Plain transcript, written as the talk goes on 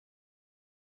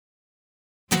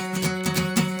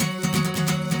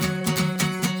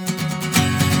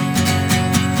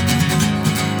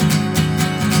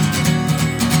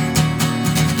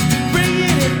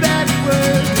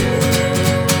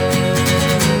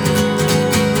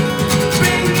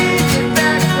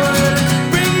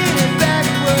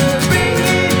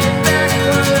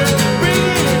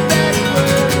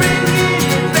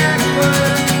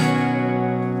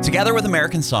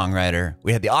songwriter,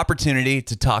 we had the opportunity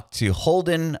to talk to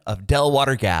Holden of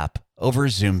Delwater Gap over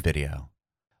Zoom video.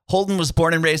 Holden was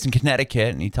born and raised in Connecticut,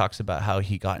 and he talks about how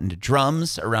he got into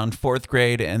drums around fourth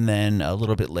grade and then a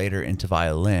little bit later into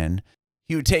violin.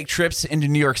 He would take trips into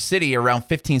New York City around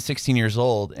 15, 16 years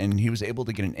old, and he was able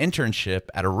to get an internship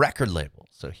at a record label.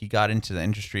 So he got into the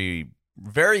industry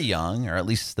very young, or at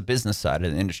least the business side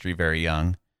of the industry very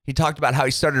young. He talked about how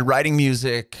he started writing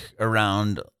music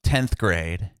around 10th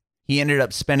grade. He ended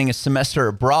up spending a semester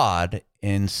abroad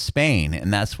in Spain,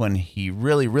 and that's when he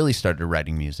really started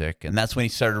writing music. And that's when he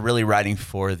started really writing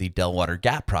for the Delwater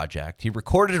Gap project. He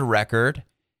recorded a record,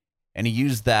 and he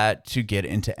used that to get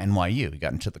into NYU. He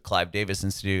got into the Clive Davis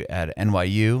Institute at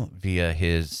NYU via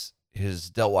his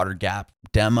Delwater Gap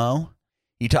demo.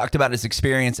 He talked about his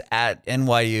experience at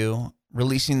NYU,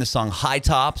 releasing the song High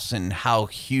Tops and how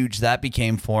huge that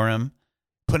became for him,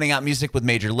 putting out music with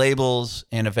major labels,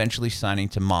 and eventually signing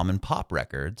to Mom and Pop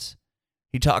Records.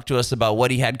 He talked to us about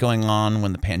what he had going on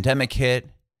when the pandemic hit,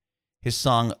 his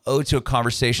song Ode to a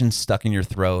Conversation Stuck in Your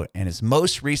Throat, and his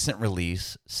most recent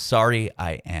release, Sorry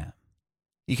I Am.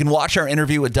 You can watch our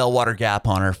interview with Delwater Gap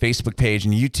on our Facebook page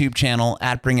and YouTube channel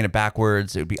at Bringing It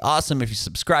Backwards. It would be awesome if you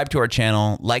subscribe to our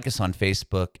channel, like us on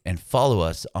Facebook, and follow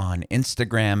us on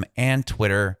Instagram and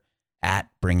Twitter at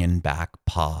Bringing Back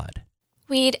Pod.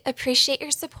 We'd appreciate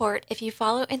your support if you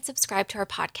follow and subscribe to our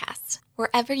podcast,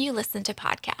 wherever you listen to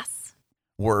podcasts.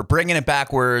 We're Bringing It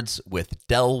Backwards with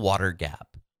Delwater Gap.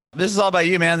 This is all about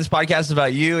you, man. This podcast is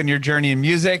about you and your journey in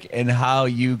music and how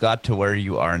you got to where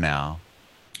you are now.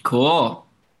 Cool.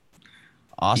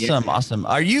 Awesome, yeah. Awesome.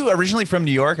 Are you originally from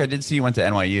New York? I did see you went to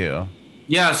NYU.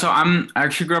 Yeah, so I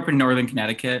actually grew up in northern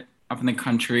Connecticut, up in the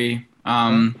country.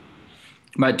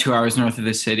 About 2 hours north of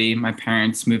the city. My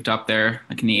parents moved up there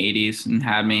like in the 80s and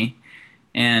had me.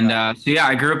 And so yeah,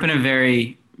 I grew up in a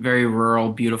very, very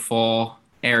rural, beautiful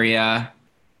area.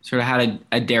 Sort of had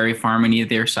a dairy farm on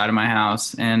either side of my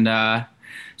house. And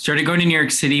started going to New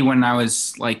York City when I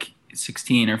was like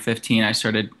 16 or 15. I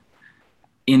started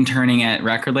interning at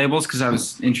record labels because I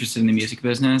was interested in the music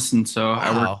business. And so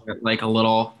I worked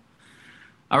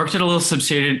at a little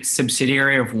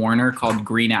subsidiary of Warner called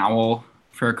Green Owl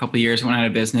for a couple of years. It went out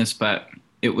of business, but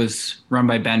it was run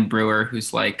by Ben Brewer,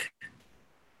 who's like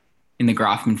in the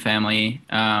Groffman family.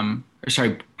 Bronfman.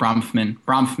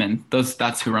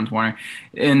 That's who runs Warner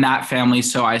in that family.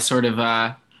 So I sort of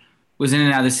was in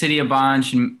and out of the city a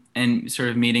bunch and sort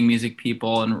of meeting music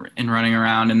people and running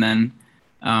around. And then,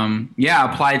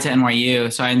 applied to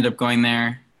NYU. So I ended up going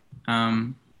there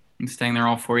and staying there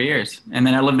all 4 years. And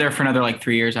then I lived there for another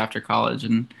 3 years after college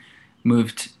and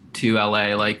moved to LA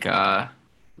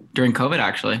during COVID,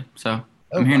 actually. So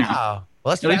I'm here now.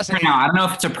 Well, that's fascinating. I don't know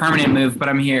if it's a permanent move, but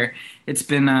I'm here. It's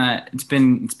been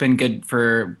good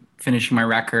for finishing my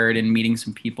record and meeting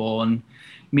some people and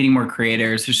meeting more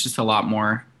creators. There's just a lot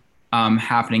more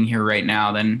happening here right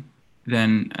now than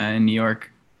in New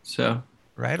York. So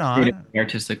right on.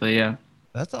 Artistically, yeah.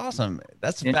 That's awesome.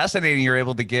 That's fascinating. You're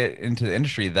able to get into the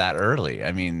industry that early.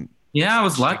 I mean, yeah, I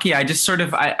was lucky. I just sort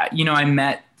of I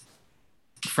met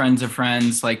friends of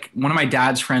friends. Like one of my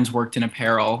dad's friends worked in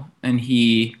apparel, and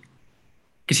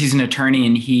because he's an attorney,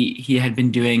 and he had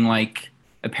been doing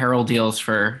apparel deals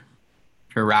for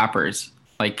rappers.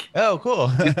 Oh, cool.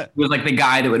 He was the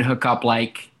guy that would hook up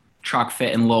Truck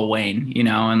Fit and Lil Wayne,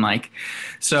 and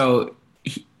so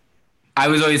I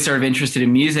was always sort of interested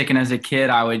in music, and as a kid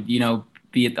I would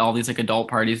be at all these adult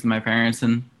parties with my parents,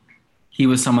 and he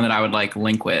was someone that I would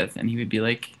link with, and he would be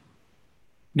like, you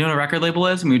know what a record label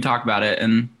is? And we would talk about it.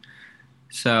 And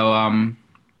so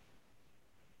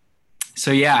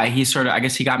yeah, he sort of, I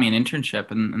guess he got me an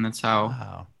internship, and that's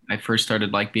how I first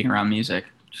started being around music.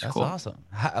 That's cool. Awesome.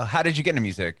 How did you get into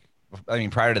music? I mean,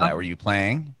 prior to that, were you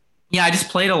playing? Yeah, I just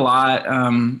played a lot.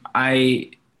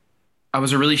 I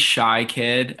was a really shy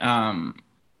kid. I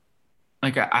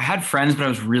had friends, but I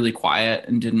was really quiet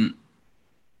and didn't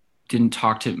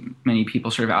talk to many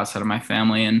people sort of outside of my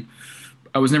family. And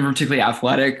I was never particularly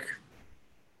athletic.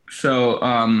 So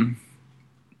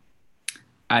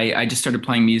I just started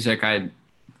playing music. I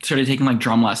started taking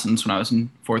drum lessons when I was in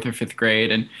 4th or 5th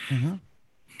grade. And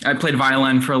I played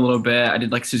violin for a little bit. I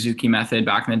did Suzuki Method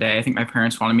back in the day. I think my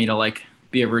parents wanted me to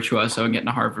be a virtuoso and get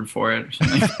into Harvard for it or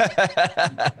something.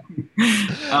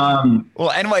 Well,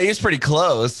 NYU is pretty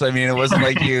close. I mean, it wasn't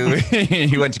like you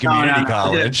went to community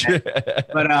college.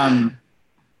 But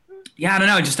yeah, I don't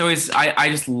know. Just always, I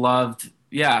just loved.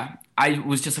 Yeah, I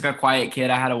was just a quiet kid.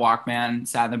 I had a Walkman.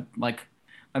 Sat in the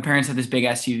my parents had this big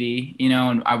SUV,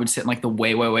 and I would sit in the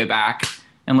way back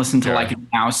and listen to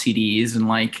Now CDs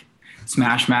and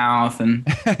Smash Mouth and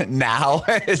Now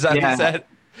is that what you said?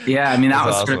 Yeah, I mean that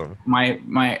That's was sort of awesome.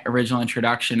 my original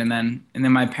introduction, and then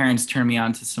my parents turned me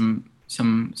on to some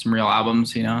real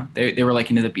albums. You know, they were like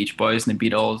into the Beach Boys and the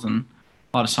Beatles and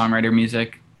a lot of songwriter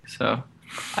music. So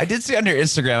I did see on your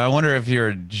Instagram. I wonder if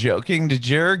you're joking. Did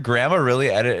your grandma really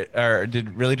edit or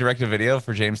did really direct a video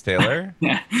for James Taylor?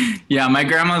 yeah, yeah, my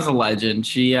grandma's a legend.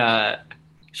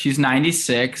 She's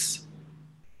 96,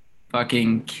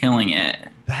 fucking killing it.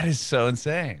 That is so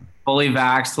insane. Fully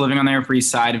vaxxed, living on the Upper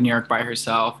East Side of New York by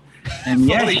herself. And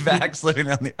yeah, Fully vax living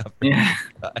on the upper yeah,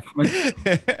 side.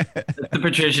 that's the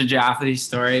Patricia Jaffe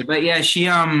story. But yeah, she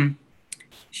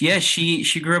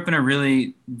grew up in a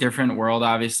really different world,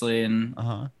 obviously, and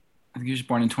Uh-huh. I think she was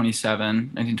born in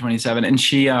 1927, and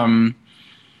she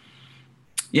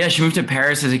moved to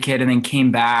Paris as a kid and then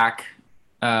came back,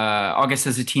 August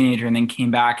as a teenager, and then came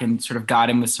back and sort of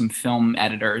got in with some film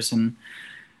editors. And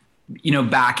you know,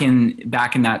 back in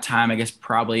that time, I guess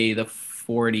probably the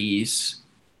 40s,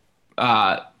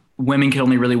 women could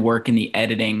only really work in the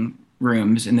editing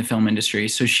rooms in the film industry.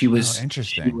 So she was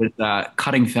Interesting. she was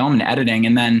cutting film and editing,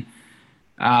 and then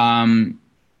I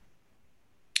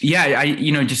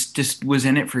just was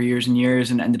in it for years and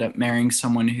years, and ended up marrying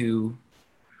someone who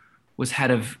was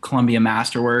head of Columbia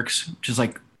Masterworks, which is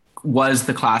was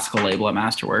the classical label at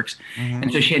Masterworks. Mm-hmm.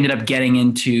 And so she ended up getting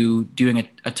into doing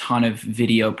a ton of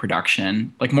video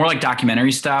production, like more like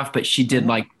documentary stuff, but she did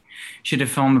she did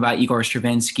a film about Igor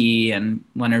Stravinsky and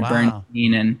Leonard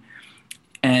Bernstein,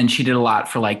 and she did a lot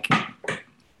for the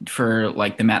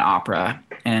Met Opera.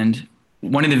 And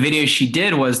one of the videos she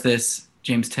did was this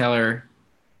James Taylor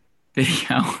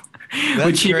video,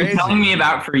 which she was telling me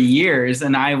about for years.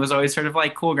 And I was always sort of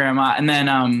like, cool, grandma. And then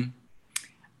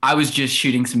I was just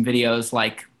shooting some videos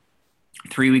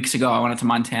 3 weeks ago. I went out to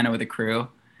Montana with a crew,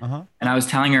 and I was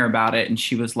telling her about it. And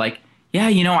she was like, yeah,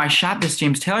 you know, I shot this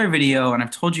James Taylor video and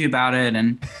I've told you about it.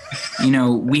 And, you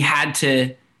know,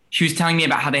 she was telling me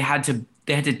about how they had to,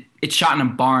 it's shot in a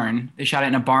barn. They shot it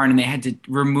in a barn and they had to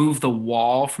remove the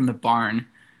wall from the barn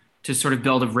to sort of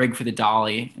build a rig for the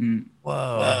dolly. And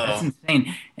Whoa. That's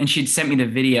insane. And she'd sent me the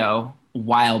video a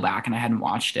while back and I hadn't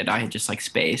watched it. I had just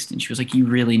spaced, and she was like, you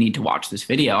really need to watch this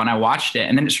video. And I watched it,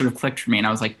 and then it sort of clicked for me, and I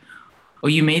was like, oh,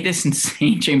 you made this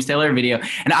insane James Taylor video.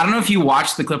 And I don't know if you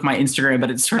watched the clip on my Instagram, but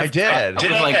it's sort of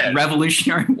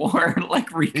Revolutionary War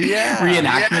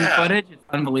reenactment footage. It's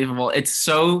unbelievable. It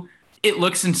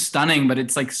looks stunning, but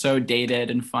it's so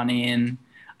dated and funny. And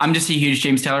I'm just a huge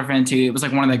James Taylor fan too. It was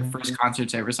one of the first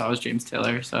concerts I ever saw was James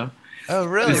Taylor. So oh,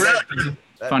 really?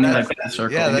 Funny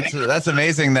circle. Yeah, that's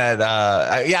amazing. That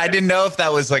I didn't know if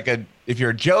that was if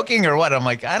you're joking or what. I'm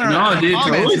like, I don't know. No, dude,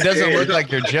 totally. It doesn't look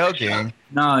like you're joking.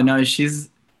 No, she's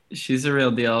a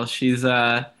real deal. She's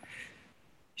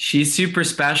super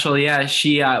special.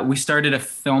 Yeah, we started a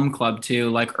film club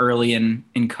too, early in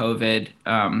COVID,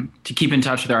 to keep in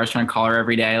touch with her. I was trying to call her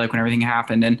every day, when everything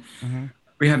happened, and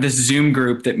we have this Zoom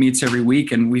group that meets every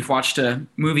week, and we've watched a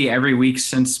movie every week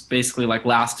since basically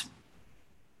last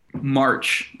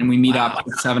March, and we meet up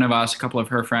with 7 of us, a couple of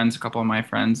her friends, a couple of my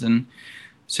friends, and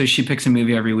so she picks a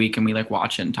movie every week and we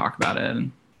watch it and talk about it,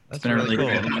 and it's been a really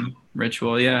cool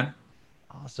ritual. Yeah.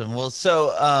 Awesome. Well,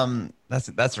 so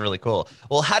that's really cool.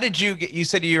 Well, how did you get? You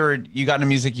said you got into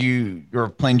music. You were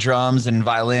playing drums and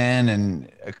violin and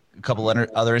a couple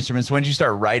other instruments. When did you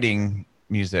start writing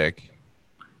music?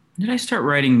 When did I start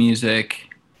writing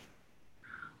music?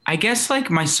 I guess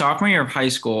my sophomore year of high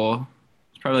school.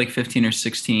 Probably 15 or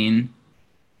 16.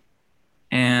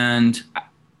 And I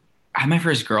had my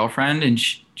first girlfriend, and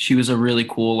she was a really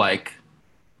cool,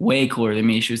 way cooler than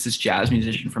me. She was this jazz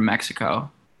musician from Mexico,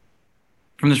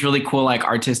 from this really cool,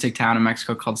 artistic town in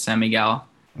Mexico called San Miguel.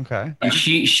 Okay. And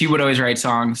she would always write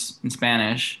songs in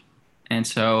Spanish. And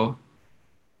so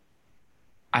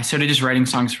I started just writing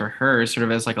songs for her, sort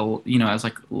of as as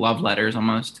love letters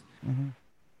almost.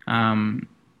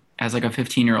 As a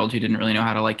 15-year-old who didn't really know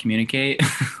how to communicate,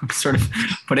 sort of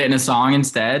put it in a song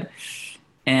instead.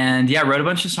 And yeah, wrote a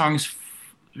bunch of songs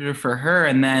for her.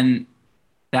 And then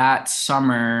that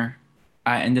summer,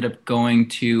 I ended up going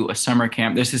to a summer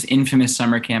camp. There's this infamous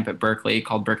summer camp at Berkeley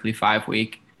called Berkeley 5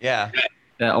 Week. Yeah.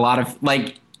 That a lot of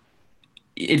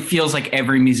it feels like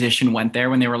every musician went there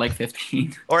when they were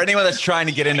 15. Or anyone that's trying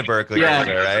to get into Berkeley. Yeah.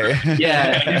 Right?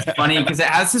 Yeah. It's funny because it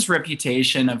has this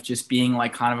reputation of just being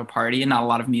kind of a party and not a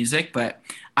lot of music. But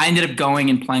I ended up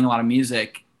going and playing a lot of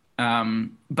music.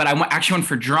 But I actually went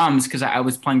for drums because I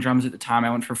was playing drums at the time. I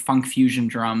went for funk fusion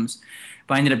drums.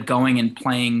 But I ended up going and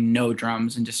playing no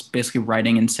drums and just basically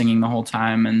writing and singing the whole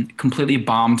time, and completely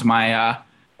bombed my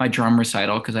my drum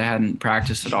recital because I hadn't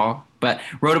practiced at all. But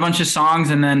wrote a bunch of songs,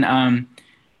 and then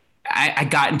I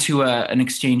got into an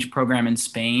exchange program in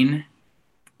Spain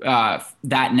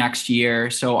that next year.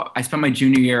 So I spent my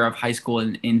junior year of high school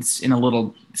in a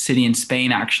little city in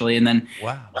Spain, actually. And then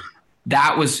Wow.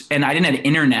 and I didn't have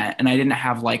internet, and I didn't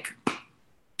have like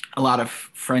a lot of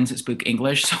friends that spoke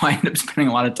English. So I ended up spending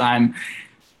a lot of time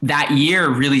that year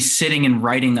really sitting and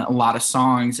writing a lot of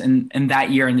songs. And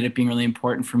that year ended up being really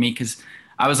important for me because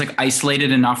I was like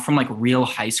isolated enough from like real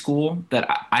high school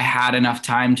that I had enough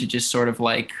time to just sort of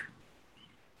live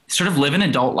an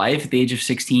adult life at the age of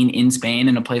 16 in Spain,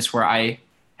 in a place where I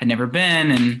had never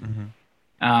been. And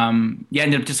I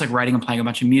ended up just like writing and playing a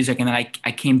bunch of music. And then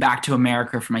I came back to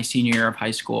America for my senior year of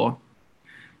high school.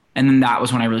 And then that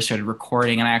was when I really started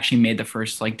recording. And I actually made the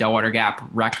first like Delwater Gap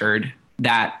record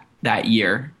that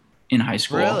year in high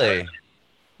school. Really?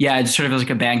 Yeah, it sort of was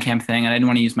like a Bandcamp thing. And I didn't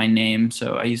want to use my name,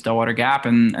 so I used Delwater Gap.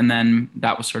 And then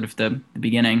that was sort of the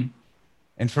beginning.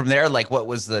 And from there, like, what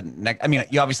was the next? I mean,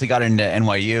 you obviously got into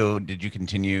NYU. Did you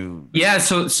continue? Yeah,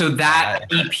 so that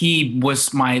EP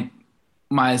was my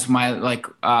like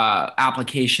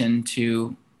application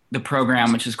to the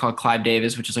program, which is called Clive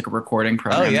Davis, which is like a recording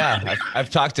program. Oh yeah, I've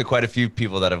talked to quite a few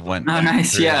people that have went. Oh,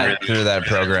 nice. Through that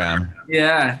program.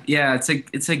 Yeah.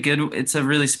 It's a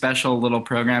really special little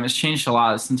program. It's changed a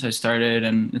lot since I started,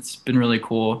 and it's been really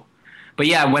cool. But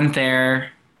yeah, I went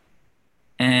there,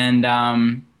 and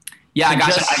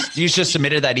you just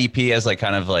submitted that EP as like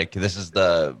kind of like, this is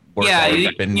the work. Yeah, that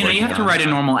you have to write a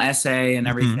normal essay and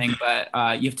everything,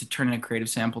 but you have to turn in a creative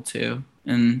sample too.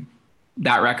 And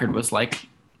that record was like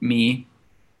me.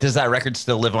 Does that record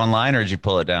still live online, or did you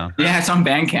pull it down? Yeah, it's on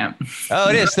Bandcamp. Oh,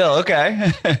 it is still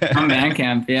okay. On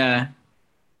Bandcamp, yeah.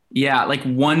 Yeah, like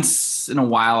once in a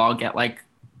while I'll get like,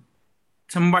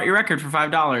 someone bought your record for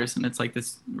 $5, and it's like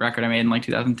this record I made in like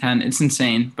 2010. It's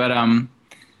insane, but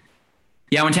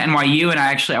yeah, I went to NYU, and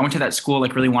I went to that school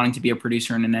like really wanting to be a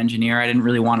producer and an engineer. I didn't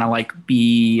really want to like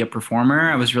be a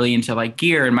performer. I was really into like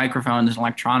gear and microphones and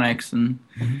electronics, and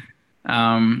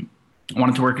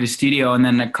wanted to work at a studio. And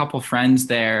then a couple friends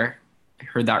there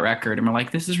heard that record and were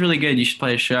like, "This is really good. You should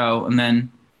play a show." And then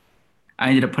I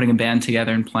ended up putting a band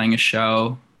together and playing a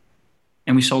show,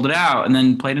 and we sold it out, and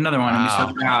then played another one, and we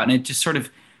sold it out, and it just sort of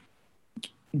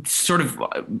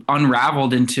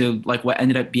unraveled into like what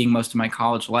ended up being most of my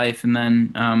college life. And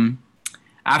then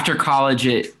after college,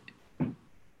 it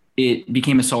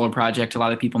became a solo project. A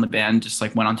lot of people in the band just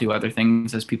like went on to do other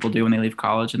things, as people do when they leave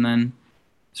college. And then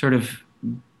sort of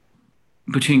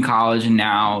between college and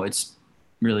now, it's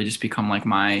really just become like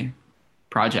my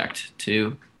project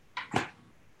to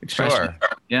express. Sure.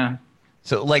 Yeah.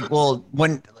 So like, well,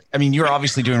 you're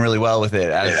obviously doing really well with it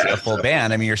as a full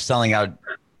band. I mean, you're selling out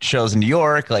shows in New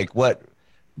York. Like,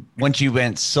 once you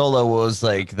went solo, what was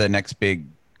like the next big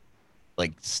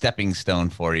like stepping stone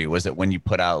for you? Was it when you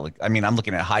put out like, I mean, I'm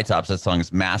looking at High Tops, that song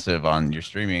is massive on your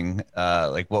streaming.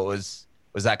 Like, what was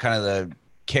that kind of the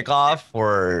kickoff?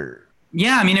 Or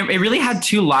yeah, I mean, it really had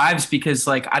two lives, because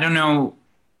like I don't know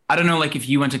like if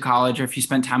you went to college or if you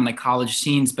spent time in like college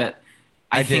scenes, but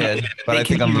I think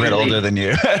I'm a bit older than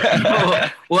you.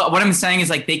 Well, what I'm saying is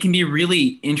like they can be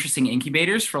really interesting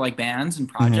incubators for like bands and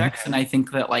projects. And I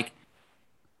think that like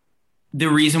the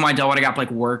reason why Delwater Gap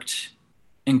like worked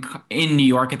in New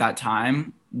York at that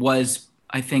time was,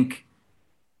 I think,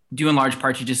 due in large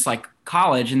part to just like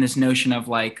college and this notion of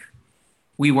like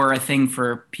we were a thing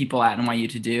for people at NYU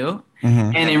to do.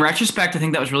 And in retrospect, I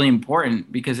think that was really important,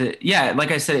 because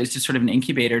like I said, it was just sort of an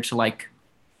incubator to like,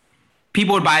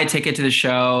 people would buy a ticket to the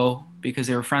show because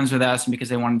they were friends with us and because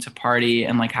they wanted to party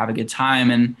and like have a good time.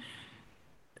 And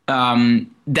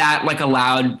that like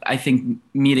allowed, I think,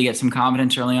 me to get some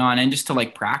confidence early on and just to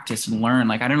like practice and learn.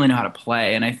 Like I didn't really know how to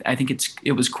play. And I think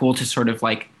it was cool to sort of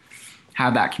like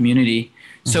have that community.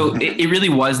 So it really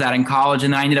was that in college.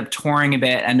 And then I ended up touring a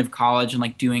bit end of college and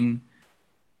like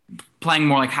playing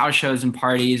more like house shows and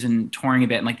parties and touring a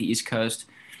bit in like the East Coast.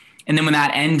 And then when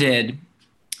that ended,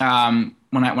 when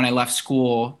I left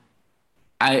school,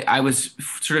 I was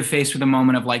sort of faced with a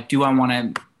moment of like, do I want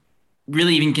to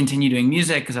really even continue doing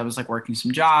music? Because I was like working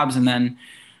some jobs, and then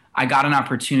I got an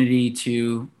opportunity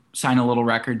to sign a little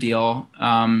record deal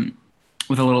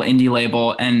with a little indie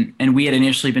label, and we had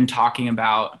initially been talking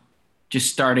about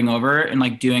just starting over and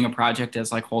like doing a project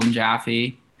as like Holden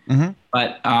Jaffe,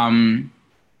 but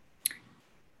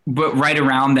right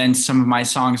around then, some of my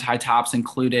songs, High Tops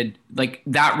included, like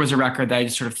that was a record that I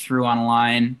just sort of threw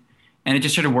online, and it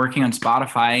just started working on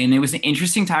Spotify. And it was an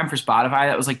interesting time for Spotify.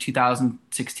 That was like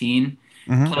 2016.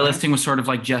 Playlisting was sort of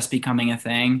like just becoming a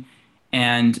thing.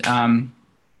 And someone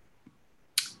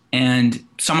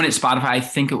at Spotify, I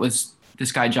think it was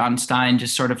this guy, John Stein,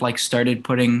 just sort of like started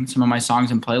putting some of my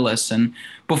songs in playlists. And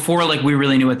before like we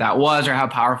really knew what that was or how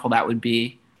powerful that would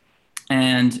be.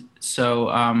 And so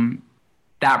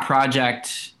that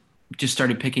project just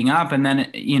started picking up. And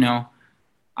then,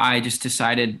 I just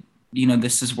decided,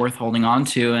 this is worth holding on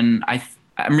to. And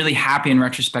I'm really happy in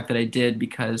retrospect that I did,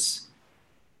 because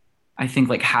I think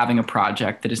like having a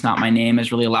project that is not my name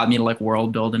has really allowed me to like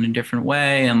world build in a different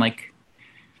way, and like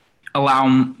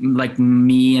allow like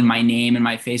me and my name and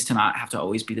my face to not have to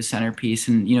always be the centerpiece.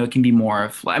 And, it can be more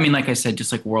of, I mean, like I said,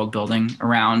 just like world building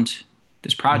around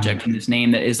this project and this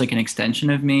name that is like an extension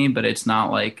of me, but it's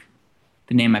not like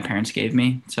the name my parents gave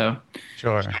me. So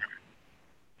Sure.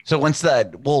 So once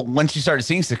you started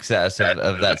seeing success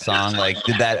of that song, like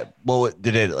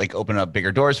did it like open up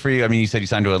bigger doors for you? I mean, you said you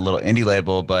signed to a little indie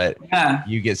label, but yeah.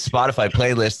 you get Spotify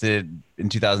playlisted in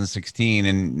 2016,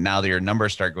 and now that your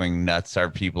numbers start going nuts, are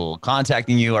people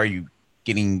contacting you? Are you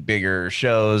getting bigger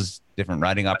shows, different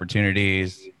writing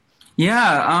opportunities?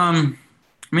 Yeah.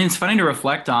 I mean, it's funny to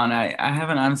reflect on. I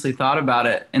haven't honestly thought about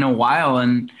it in a while,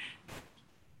 and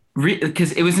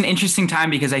because it was an interesting time,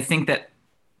 because I think that,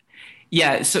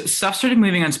 yeah, so stuff started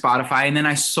moving on Spotify, and then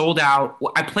I sold out.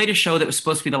 I played a show that was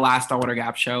supposed to be the last Delwater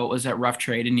Gap show. It was at Rough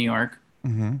Trade in New York,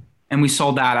 and we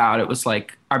sold that out. It was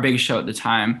like our biggest show at the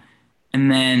time, and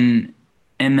then,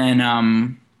 yeah, and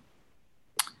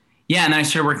then I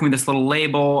started working with this little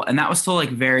label, and that was still like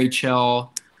very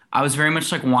chill. I was very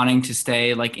much like wanting to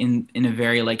stay like in a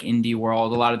very like indie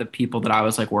world. A lot of the people that I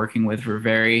was like working with were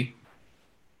very,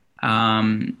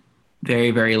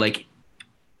 very, very like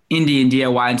indie and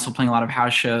DIY, and still playing a lot of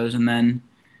house shows. And then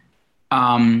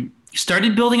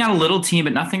started building out a little team,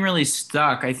 but nothing really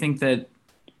stuck. I think that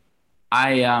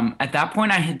at that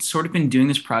point I had sort of been doing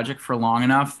this project for long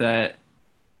enough that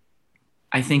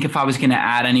I think if I was going to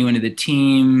add anyone to the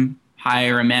team,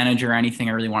 hire a manager or anything,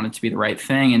 I really wanted to be the right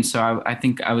thing. And so I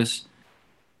think I was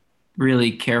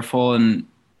really careful and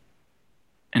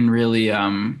really, I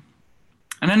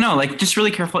don't know, like just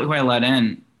really careful who I let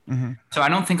in. So I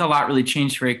don't think a lot really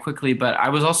changed very quickly, but I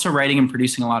was also writing and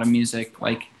producing a lot of music,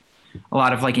 like a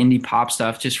lot of like indie pop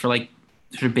stuff, just for like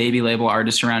sort of baby label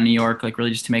artists around New York, like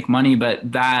really just to make money. But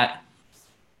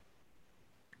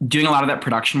doing a lot of that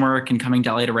production work and coming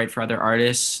to LA to write for other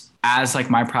artists as like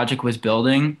my project was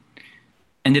building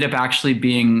ended up actually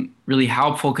being really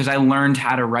helpful, because I learned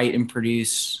how to write and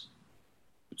produce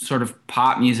sort of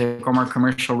pop music or more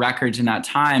commercial records in that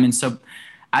time. And so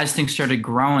as things started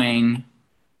growing,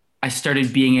 I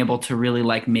started being able to really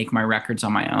like make my records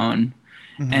on my own.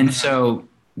 And so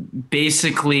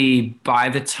basically by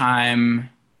the time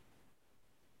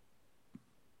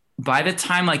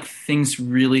like things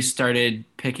really started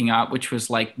picking up, which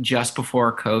was like just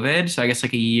before COVID, so I guess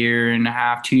like a year and a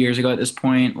half, 2 years ago at this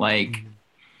point, like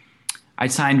I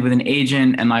signed with an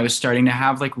agent, and I was starting to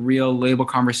have like real label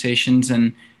conversations,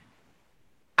 and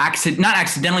not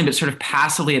accidentally, but sort of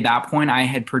passively at that point, I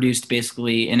had produced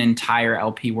basically an entire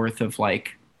LP worth of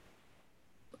like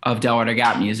of Delwater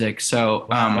Gap music. So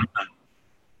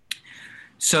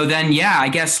so then, yeah, I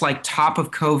guess like top of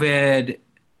COVID,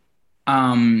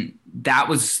 that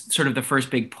was sort of the first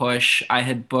big push. I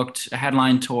had booked a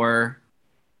headline tour.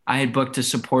 I had booked a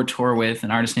support tour with an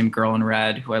artist named Girl in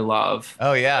Red, who I love.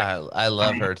 Oh yeah, I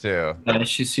love her too.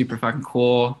 She's super fucking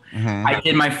cool. I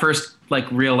did my first like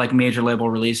real like major label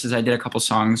releases. I did a couple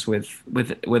songs with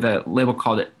a label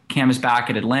called Canvas Back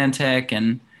at Atlantic,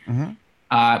 and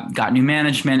got new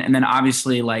management. And then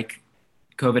obviously like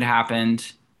COVID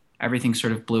happened, everything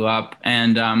sort of blew up,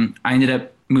 and I ended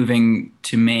up moving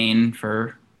to Maine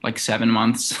for like 7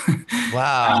 months.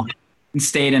 Wow. And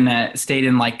stayed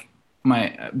in like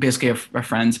my basically a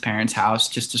friend's parents' house,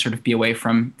 just to sort of be away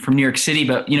from New York City,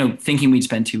 but thinking we'd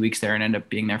spend 2 weeks there, and end up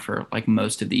being there for like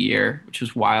most of the year, which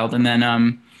was wild. And then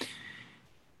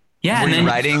yeah, and then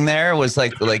writing there was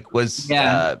did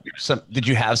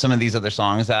you have some of these other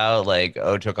songs out, like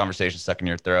Ode to a Conversation Stuck in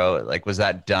Your Throat? Like, was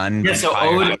that done? Yeah, so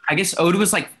Ode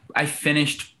was like, I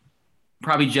finished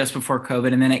probably just before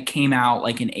COVID, and then it came out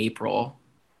like in April.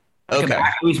 Okay.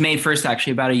 It was May 1st,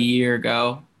 actually, about a year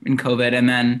ago in COVID. And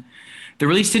then the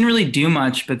release didn't really do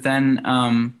much, but then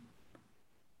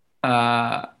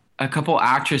a couple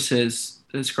actresses,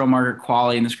 this girl Margaret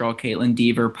Qualley and this girl Caitlin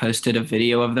Deaver, posted a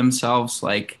video of themselves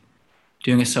like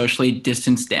doing a socially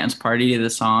distanced dance party to the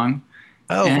song.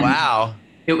 Oh, and wow.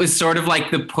 It was sort of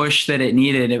like the push that it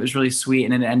needed. It was really sweet,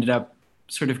 and it ended up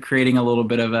sort of creating a little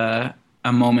bit of a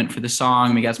moment for the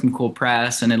song. We got some cool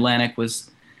press, and Atlantic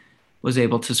was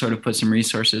able to sort of put some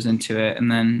resources into it.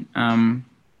 And then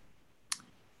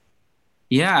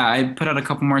yeah, I put out a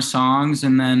couple more songs,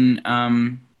 and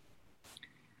then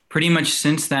pretty much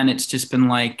since then it's just been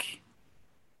like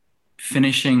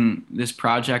finishing this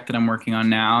project that I'm working on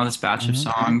now, this batch of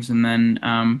songs, and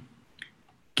then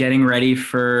getting ready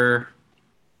for,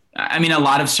 I mean, a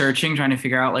lot of searching, trying to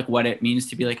figure out like what it means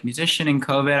to be like a musician in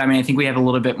COVID. I mean, I think we have a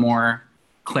little bit more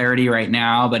clarity right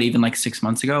now, but even like 6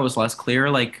 months ago, it was less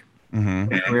clear like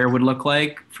what a career would look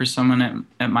like for someone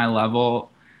at my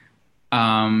level.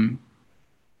 Yeah,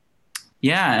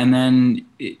 and then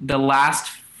the last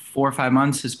 4 or 5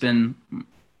 months has been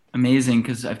amazing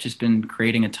because I've just been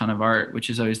creating a ton of art,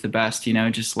 which is always the best, you know,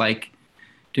 just like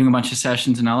doing a bunch of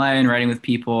sessions in LA and writing with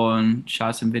people and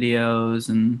shot some videos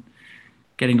and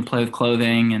getting to play with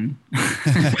clothing and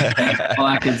all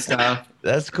that good stuff.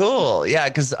 That's cool. Yeah,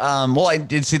 because well, I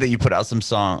did see that you put out some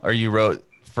song, or you wrote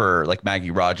for like Maggie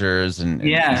Rogers and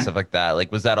stuff like that.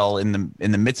 Like, was that all in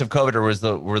the midst of COVID, or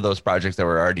were those projects that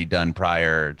were already done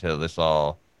prior to this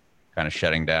all kind of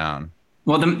shutting down?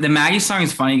 Well, the Maggie song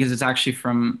is funny because it's actually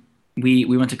from we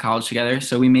went to college together,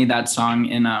 so we made that song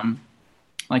in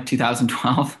like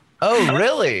 2012. Oh,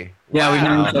 really? Yeah, Wow. we've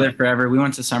known each other forever. We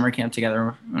went to summer camp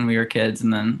together when we were kids,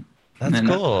 and then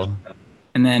cool.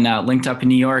 And then linked up in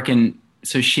New York, and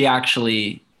so she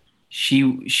actually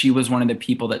she was one of the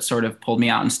people that sort of pulled me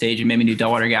out on stage and made me do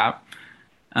Delwater Gap.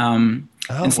 And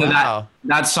so wow.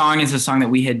 that song is a song that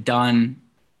we had done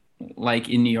like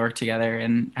in New York together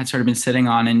and had sort of been sitting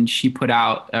on, and she put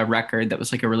out a record that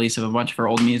was like a release of a bunch of her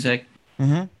old music.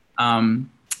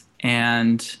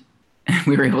 And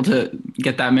we were able to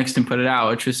get that mixed and put it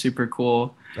out, which was super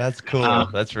cool. That's cool.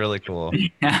 That's really cool.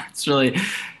 Yeah,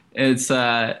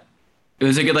 it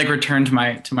was a good like return to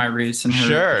my roots and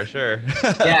her. Sure.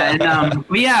 Yeah, and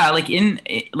but yeah, like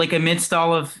like amidst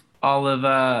all of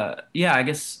yeah, I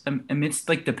guess amidst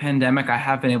like the pandemic, I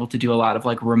have been able to do a lot of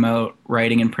like remote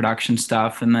writing and production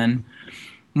stuff, and then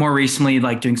more recently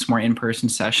like doing some more in-person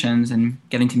sessions and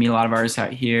getting to meet a lot of artists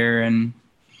out here. And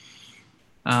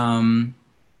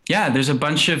yeah, there's a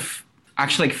bunch of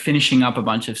actually like finishing up a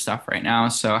bunch of stuff right now,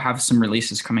 so I have some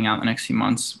releases coming out in the next few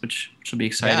months, which will be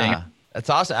exciting. Yeah, that's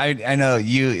awesome. I know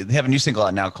you have a new single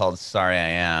out now called Sorry I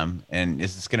Am, and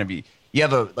is this going to be, you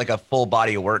have a full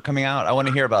body of work coming out? I want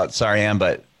to hear about Sorry I Am,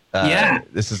 but yeah,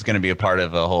 this is going to be a part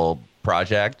of a whole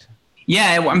project.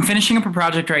 Yeah, I'm finishing up a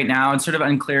project right now. It's sort of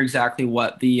unclear exactly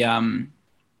what the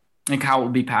like how it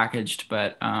will be packaged,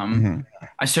 but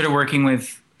I started working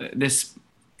with this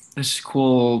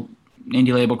cool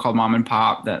indie label called Mom and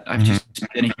Pop that I've just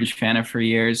been a huge fan of for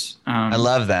years. I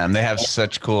love them. They have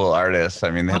such cool artists.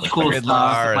 I mean, they have like cool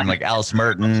Riddler and like Alice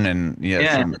Merton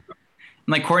and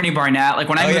like Courtney Barnett. Like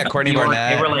when I moved Courtney to New York,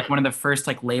 Barnett. they were like one of the first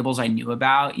like labels I knew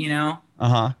about, you know?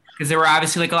 Uh-huh. Because there were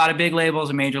obviously like a lot of big labels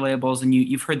and major labels, and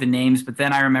you've heard the names, but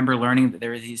then I remember learning that there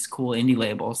were these cool indie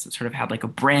labels that sort of had like a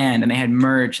brand, and they had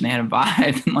merch and they had a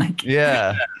vibe, and like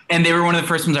and they were one of the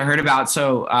first ones I heard about.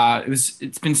 So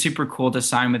it's been super cool to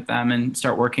sign with them and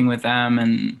start working with them.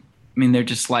 And I mean, they're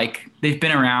just like, they've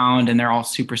been around and they're all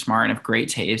super smart and have great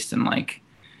taste, and like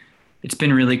it's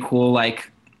been really cool. Like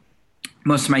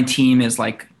most of my team is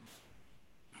like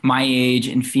my age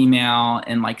and female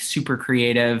and like super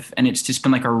creative, and it's just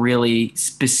been like a really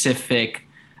specific,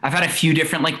 I've had a few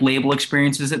different like label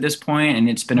experiences at this point, and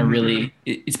it's been a really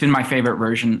it's been my favorite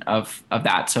version of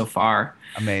that so far.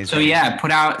 Amazing. So yeah, put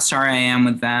out Sorry I Am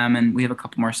with them, and we have a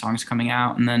couple more songs coming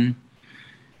out, and then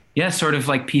sort of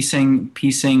like piecing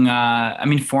I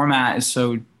mean, format is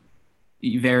so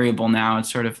variable now.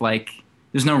 It's sort of like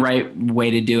there's no right way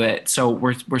to do it. So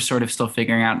we're sort of still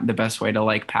figuring out the best way to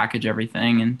like package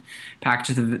everything and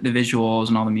package the visuals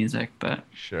and all the music. But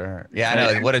sure. Yeah, I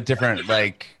know. Like, what a different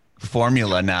like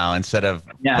formula now. Instead of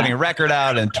putting a record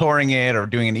out and touring it, or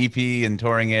doing an EP and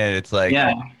touring it, it's like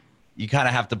you kind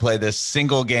of have to play this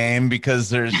single game because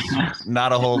there's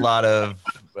not a whole lot of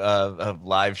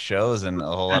live shows and a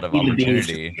whole lot of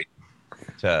opportunity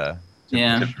to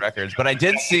push records. But I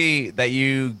did see that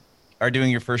you are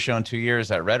doing your first show in 2 years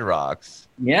at Red Rocks.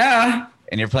 Yeah.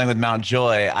 And you're playing with Mount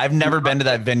Joy. I've never been to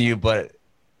that venue, but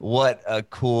what a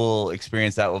cool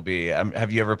experience that will be.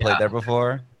 Have you ever played there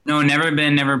before? No, never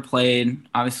been, never played.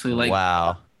 Obviously, like,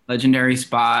 wow, legendary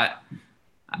spot.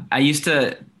 I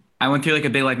went through like a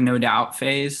big like No Doubt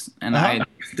phase, and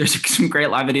there's some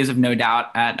great live videos of No Doubt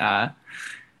at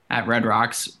Red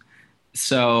Rocks.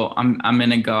 So I'm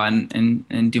gonna go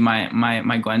and do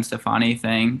my Gwen Stefani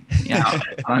thing,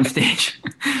 on stage.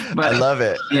 But I love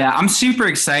it. Yeah, I'm super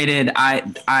excited.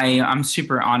 I'm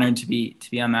super honored to be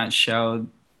on that show.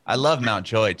 I love Mount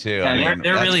Joy too. Yeah, I mean,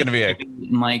 they're that's really gonna be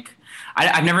like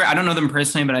I don't know them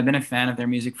personally, but I've been a fan of their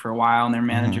music for a while, and their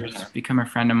manager's become a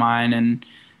friend of mine. And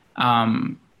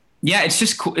it's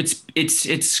just cool.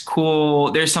 It's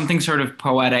cool. There's something sort of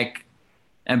poetic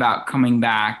about coming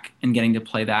back and getting to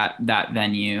play that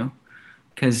venue,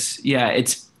 because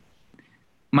it's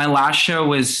my last show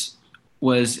was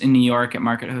was in New York at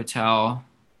Market Hotel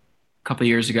a couple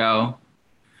years ago.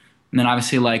 And then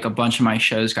obviously like a bunch of my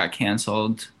shows got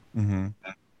canceled. Mm-hmm.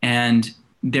 And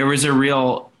there was a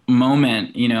real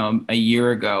moment, you know, a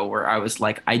year ago where I was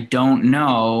like, I don't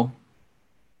know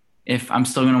if I'm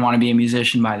still going to want to be a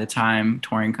musician by the time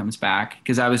touring comes back,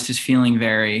 because I was just feeling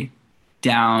very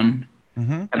down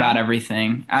about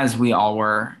everything, as we all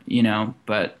were, you know.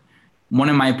 But one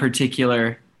of my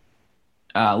particular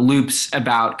loops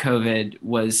about COVID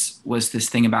was this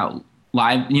thing about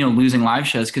live, you know, losing live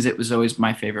shows, because it was always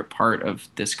my favorite part of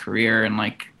this career, and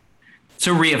like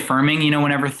so reaffirming, you know,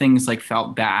 whenever things like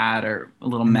felt bad or a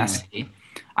little messy,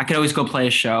 I could always go play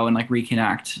a show and like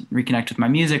reconnect with my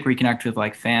music, reconnect with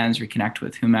like fans, reconnect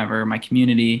with whomever, my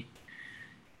community.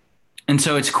 And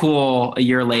so it's cool a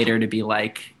year later to be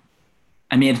like,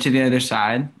 I made it to the other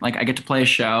side. Like I get to play a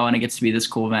show and it gets to be this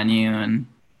cool venue and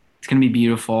it's going to be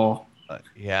beautiful.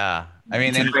 Yeah. I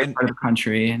mean, it's a great part of the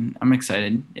country and I'm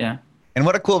excited. Yeah. And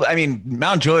what a cool, I mean,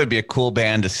 Mountjoy would be a cool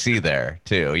band to see there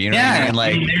too. You know what I mean?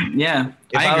 Like, yeah.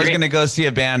 If I was going to go see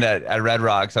a band at Red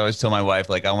Rocks, I always tell my wife,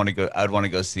 like, I'd want to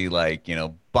go see like, you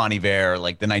know, Bon Iver, or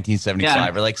like the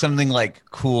 1975 or like something like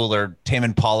cool, or Tame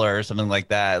Impala or something like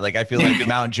that. Like, I feel like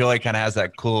Mountjoy kind of has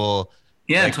that cool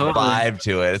like, totally vibe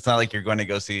to it. It's not like you're going to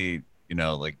go see, you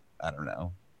know, like, I don't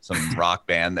know, some rock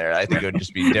band there. I think it would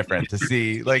just be different to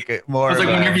see like more. I was like,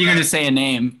 whenever you're going to say a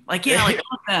name, like, yeah, like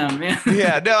them. Yeah.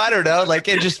 Yeah, no, I don't know. Like,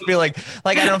 it just feel like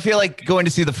I don't feel like going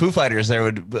to see the Foo Fighters there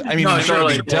would. I mean, no, sure, it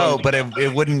would be dope, but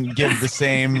it wouldn't give the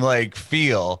same like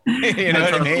feel. You know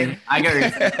what I mean? I get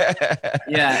it.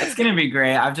 Yeah, it's gonna be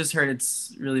great. I've just heard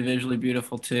it's really visually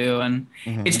beautiful too, and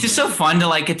it's just so fun to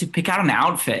like get to pick out an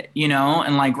outfit, you know,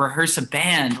 and like rehearse a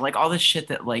band, like all this shit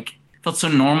that like felt so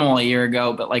normal a year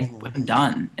ago, but like we haven't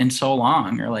done in so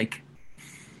long. Or like,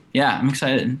 yeah, I'm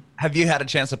excited. Have you had a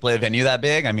chance to play a venue that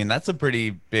big? I mean, that's a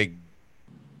pretty big.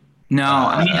 No,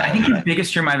 I mean, I think the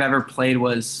biggest room I've ever played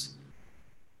was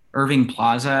Irving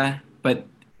Plaza, but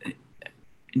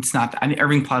it's not. I mean,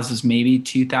 Irving Plaza is maybe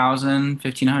 2,000,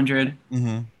 1,500.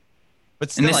 Mm-hmm.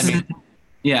 But still, I mean,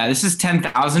 this is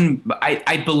 10,000. But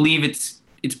I believe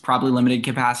it's probably limited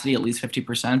capacity, at least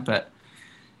 50%, but.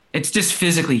 It's just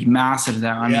physically massive, though.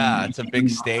 I mean, it's a big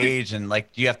stage, and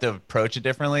like, do you have to approach it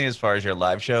differently as far as your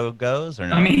live show goes, or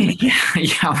no? I mean,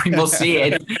 yeah, we'll see.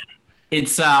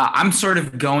 It's I'm sort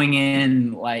of going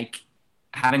in like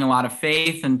having a lot of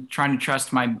faith and trying to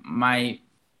trust my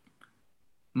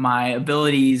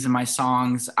abilities and my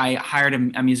songs. I hired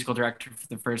a musical director for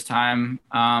the first time,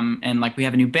 and like we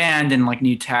have a new band and like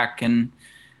new tech, and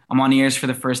I'm on ears for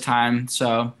the first time,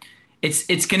 so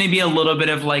it's going to be a little bit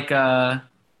of like a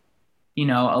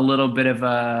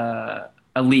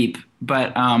leap,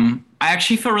 but I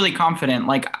actually feel really confident.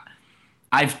 Like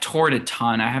I've toured a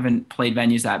ton. I haven't played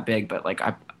venues that big, but like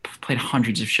I've played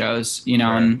hundreds of shows, you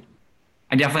know, right. And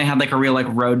I definitely had like a real like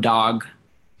road dog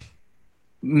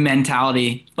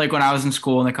mentality, like when I was in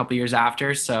school and a couple years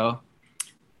after. So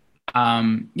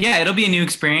it'll be a new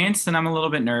experience, and I'm a little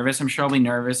bit nervous. I'm sure I'll be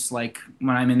nervous like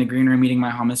when I'm in the green room eating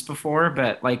my hummus before,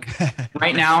 but like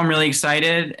right now I'm really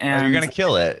excited. And you're gonna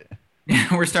kill it.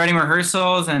 We're starting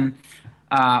rehearsals, and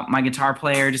my guitar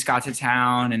player just got to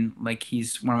town, and like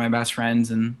he's one of my best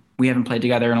friends, and we haven't played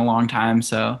together in a long time,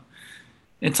 so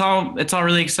it's all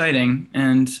really exciting,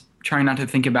 and trying not to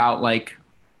think about like,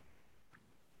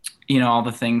 you know, all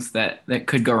the things that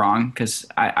could go wrong, because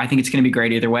I think it's going to be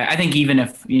great either way. I think even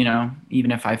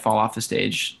if I fall off the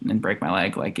stage and break my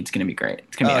leg, like it's going to be great.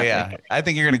 It's going to be epic. I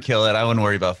think you're going to kill it. I wouldn't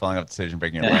worry about falling off the stage and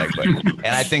breaking your leg, but and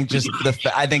I think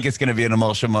I think it's going to be an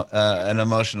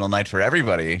emotional night for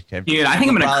everybody. Dude, I think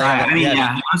I'm going to cry. I mean,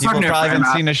 people probably haven't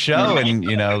seen a show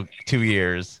in 2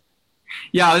 years.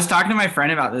 Yeah, I was talking to my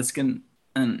friend about this,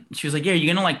 and she was like, "Yeah, are you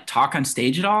going to like talk on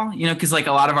stage at all?" You know, because like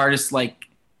a lot of artists like.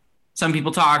 Some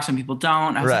people talk, some people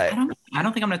don't. I was like, I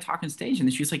don't think I'm going to talk on stage. And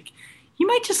then she was like, you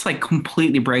might just like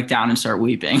completely break down and start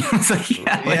weeping. It's like,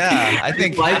 I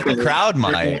think half the crowd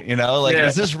might, you know, like,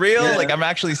 is this real? Yeah. Like, I'm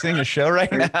actually seeing a show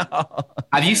right now.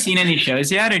 Have you seen any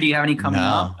shows yet, or do you have any coming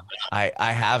up? I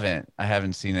haven't. I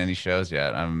haven't seen any shows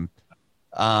yet. I'm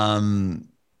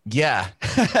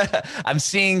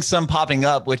seeing some popping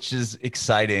up, which is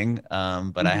exciting.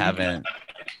 But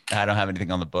I don't have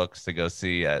anything on the books to go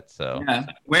see yet. So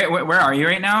where are you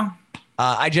right now?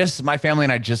 My family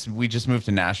and we just moved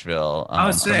to Nashville.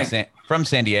 From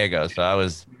San Diego. So I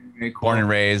was born and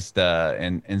raised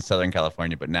in Southern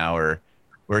California, but now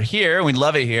we're here. We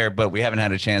love it here, but we haven't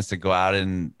had a chance to go out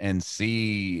and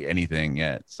see anything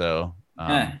yet. So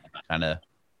kind of.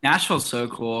 Nashville's so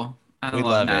cool. We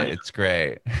love it. It's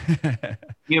great.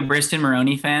 You a Briston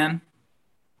Maroney fan?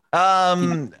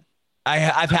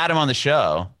 I've had him on the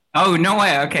show. Oh, no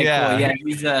way. Okay, Yeah. cool. Yeah,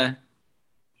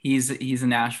 he's a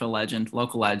Nashville legend,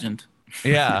 local legend.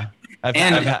 Yeah.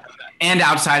 And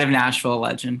outside of Nashville, a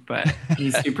legend, but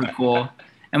he's super cool.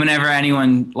 And whenever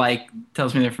anyone like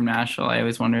tells me they're from Nashville, I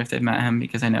always wonder if they've met him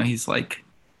because I know he's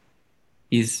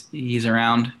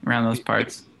around those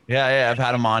parts. Yeah, I've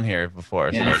had him on here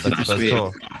before, so Yeah, that's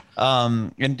cool.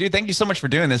 And dude, thank you so much for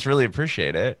doing this. Really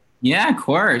appreciate it. Yeah, of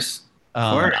course.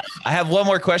 I have one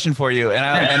more question for you,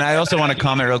 and I also want to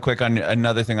comment real quick on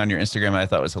another thing on your Instagram I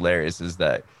thought was hilarious is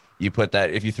that you put that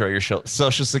if you throw your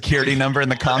social security number in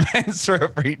the comments for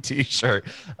a free T-shirt.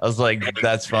 I was like,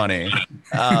 that's funny.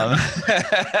 But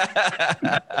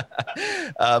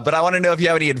I want to know if you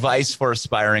have any advice for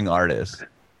aspiring artists.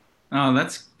 Oh,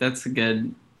 that's a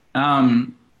good. Yeah,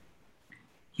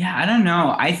 I don't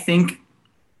know. I think.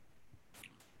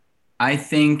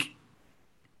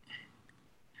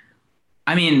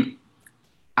 I mean,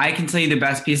 I can tell you the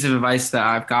best piece of advice that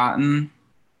I've gotten.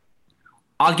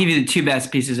 I'll give you the two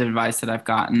best pieces of advice that I've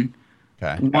gotten.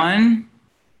 Okay.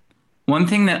 One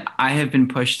thing that I have been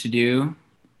pushed to do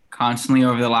constantly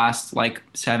over the last like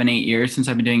 7-8 years since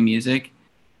I've been doing music,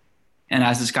 and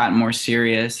as it's gotten more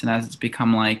serious and as it's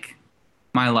become like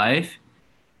my life,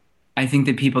 I think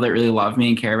the people that really love me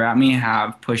and care about me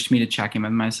have pushed me to check in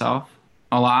with myself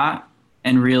a lot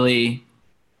and really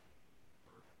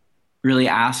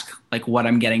ask like what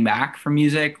I'm getting back from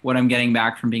music, what I'm getting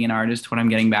back from being an artist, what I'm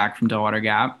getting back from Delwater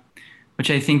Gap,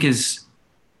 which I think has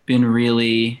been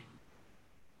really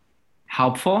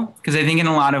helpful because I think in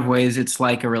a lot of ways it's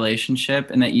like a relationship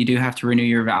and that you do have to renew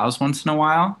your vows once in a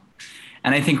while.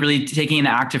 And I think really taking an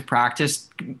active practice,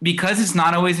 because it's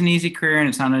not always an easy career and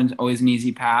it's not always an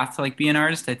easy path to like be an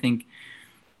artist, I think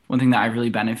one thing that I've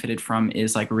really benefited from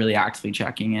is like really actively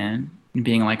checking in and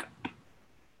being like,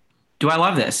 do I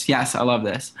love this? Yes, I love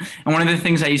this. And one of the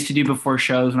things I used to do before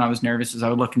shows when I was nervous is I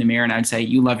would look in the mirror and I'd say,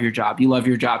 you love your job, you love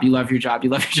your job, you love your job, you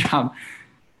love your job.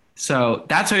 So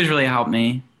that's always really helped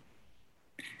me.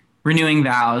 Renewing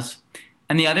vows.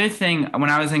 And the other thing,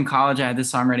 when I was in college, I had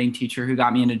this songwriting teacher who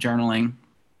got me into journaling.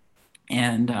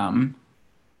 And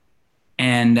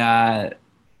I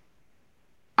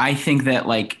think that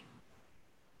like,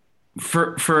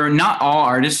 for not all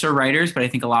artists are writers, but I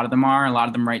think a lot of them are. A lot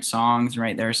of them write songs and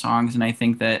write their songs. And I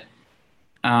think that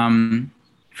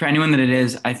for anyone that it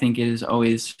is, I think it is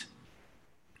always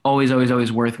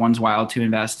worth one's while to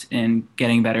invest in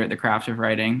getting better at the craft of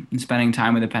writing and spending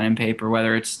time with a pen and paper,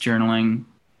 whether it's journaling,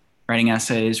 writing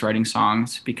essays, writing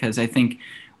songs, because I think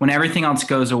when everything else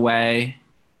goes away,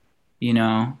 you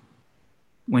know,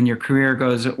 when your career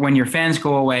goes, when your fans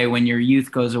go away, when your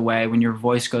youth goes away, when your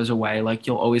voice goes away, like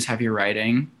you'll always have your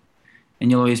writing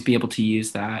and you'll always be able to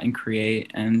use that and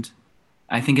create. And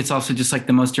I think it's also just like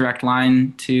the most direct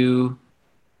line to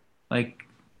like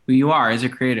who you are as a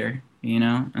creator, you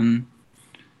know? And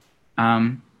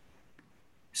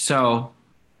so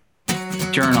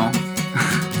journal,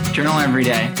 journal every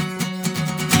day.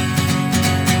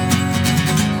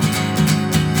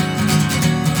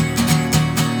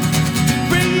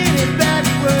 Bringing it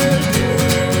backward.